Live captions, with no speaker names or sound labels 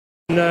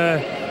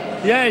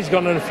Yeah, he's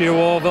gone on a few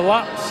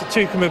overlaps. It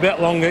took him a bit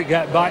longer to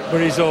get back,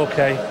 but he's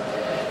okay.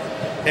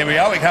 Here we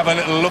are, we can have a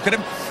little look at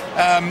him.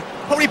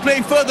 Probably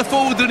playing further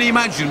forward than he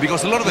imagined,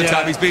 because a lot of the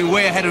time he's been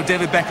way ahead of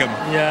David Beckham.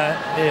 Yeah,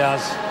 he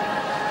has.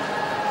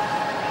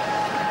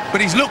 But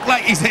he's looked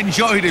like he's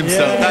enjoyed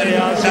himself,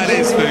 Yeah, that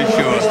is for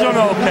sure. He's done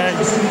okay.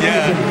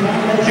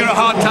 Yeah, you're a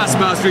hard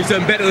taskmaster, he's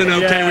done better than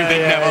okay with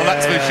it, Neville,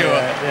 that's for sure.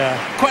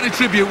 Yeah. Quite a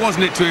tribute,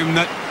 wasn't it, to him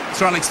that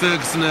Sir Alex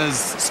Ferguson has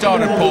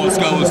started Paul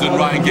Scholes and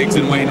Ryan Giggs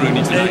and Wayne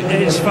Rooney tonight?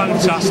 It's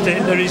fantastic.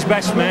 They're his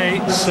best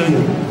mates,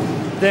 and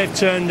they've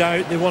turned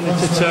out, they wanted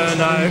to turn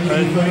out,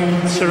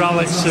 and Sir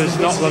Alex has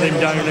not let him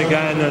down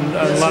again and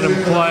let him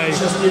play.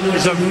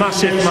 It's a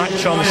massive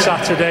match on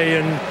Saturday,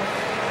 and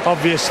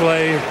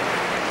obviously,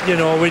 you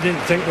know, we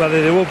didn't think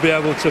whether they would be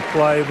able to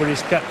play, but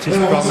he's kept his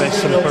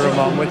promise and put him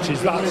on, which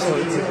is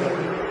absolutely good.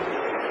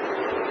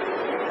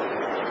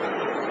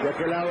 De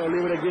aquel lado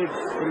libre Giggs,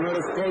 primero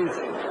Scholes,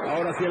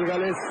 ahora sí el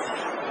galés,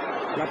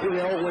 la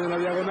pide Owen en la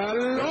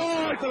diagonal.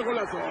 ¡Oh! Ahí está el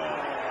golazo.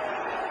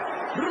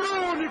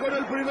 Rooney con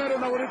el primero,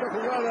 una bonita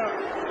jugada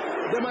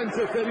de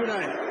Manchester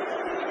United.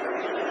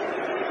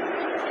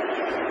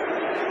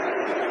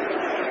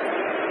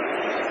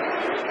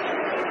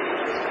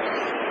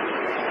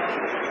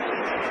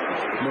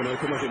 Bueno,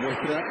 esto nos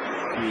demuestra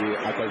que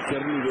a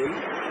cualquier nivel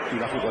y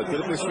bajo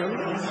cualquier presión,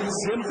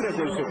 siempre a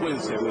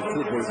consecuencia del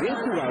fútbol bien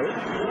jugado,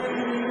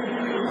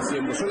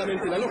 haciendo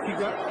solamente la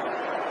lógica,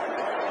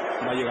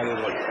 va a llegar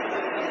el gol.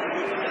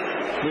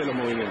 Miren los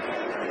movimientos.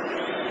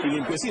 Y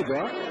limpiecito,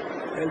 ¿ah?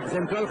 El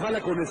central jala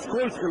con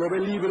Scholes, que lo ve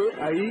libre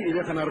ahí, y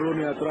dejan a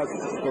Rooney atrás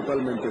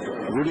totalmente.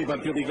 Rooney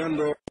partió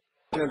picando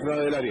en la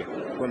entrada del área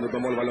cuando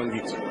tomó el balón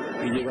Giggs.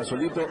 Y llega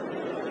solito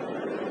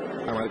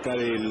a marcar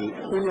el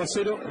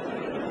 1-0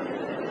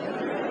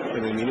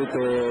 en el minuto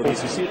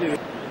 17.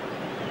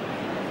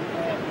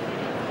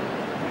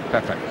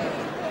 Pepe.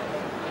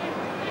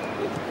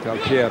 Del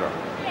Piero.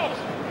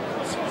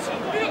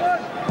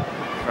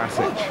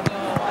 Krasic.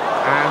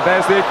 And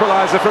there's the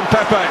equaliser from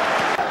Pepe.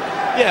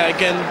 Yeah,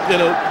 again, you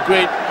know,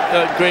 great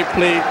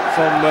play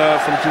from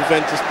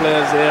Juventus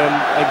players there.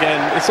 And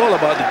again, it's all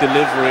about the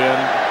delivery,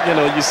 and you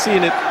know, you've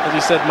seen it. As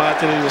you said,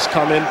 Martin was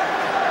coming.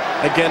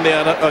 Again, they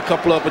had a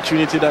couple of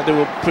opportunities that they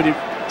were pretty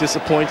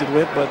disappointed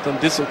with, but on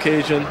this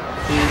occasion,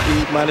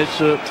 he managed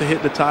to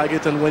hit the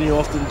target, and when you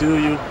often do,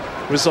 you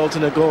result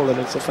in a goal, and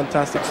it's a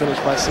fantastic finish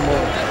by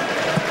Simone.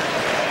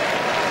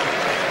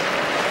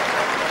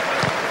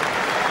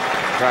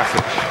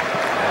 Krasic.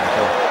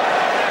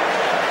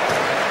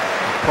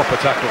 Proper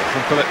tackle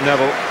from Philip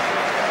Neville.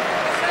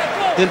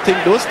 Didn't think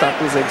those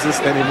tackles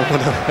exist anymore.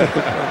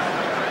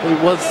 It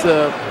was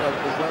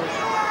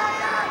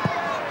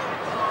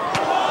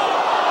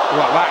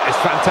well, that is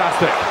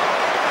fantastic.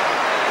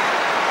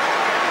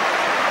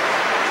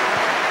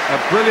 A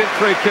brilliant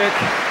free kick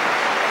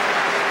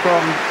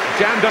from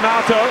Gian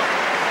Donato.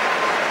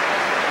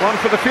 One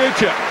for the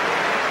future.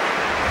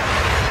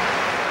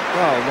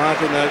 Well,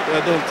 Martin, I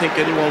don't think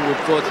anyone would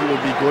thought he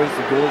would be going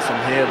for goal from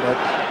here, but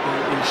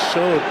he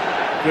showed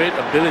great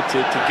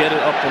ability to get it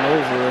up and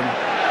over, and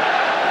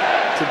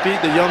to beat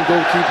the young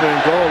goalkeeper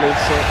in goal is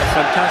a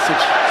fantastic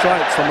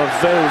strike from a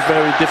very,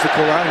 very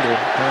difficult angle.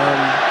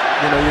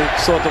 You know, you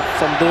sort of,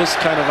 from those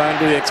kind of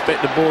angle, you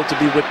expect the ball to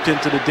be whipped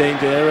into the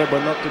danger area,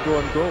 but not to go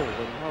on goal.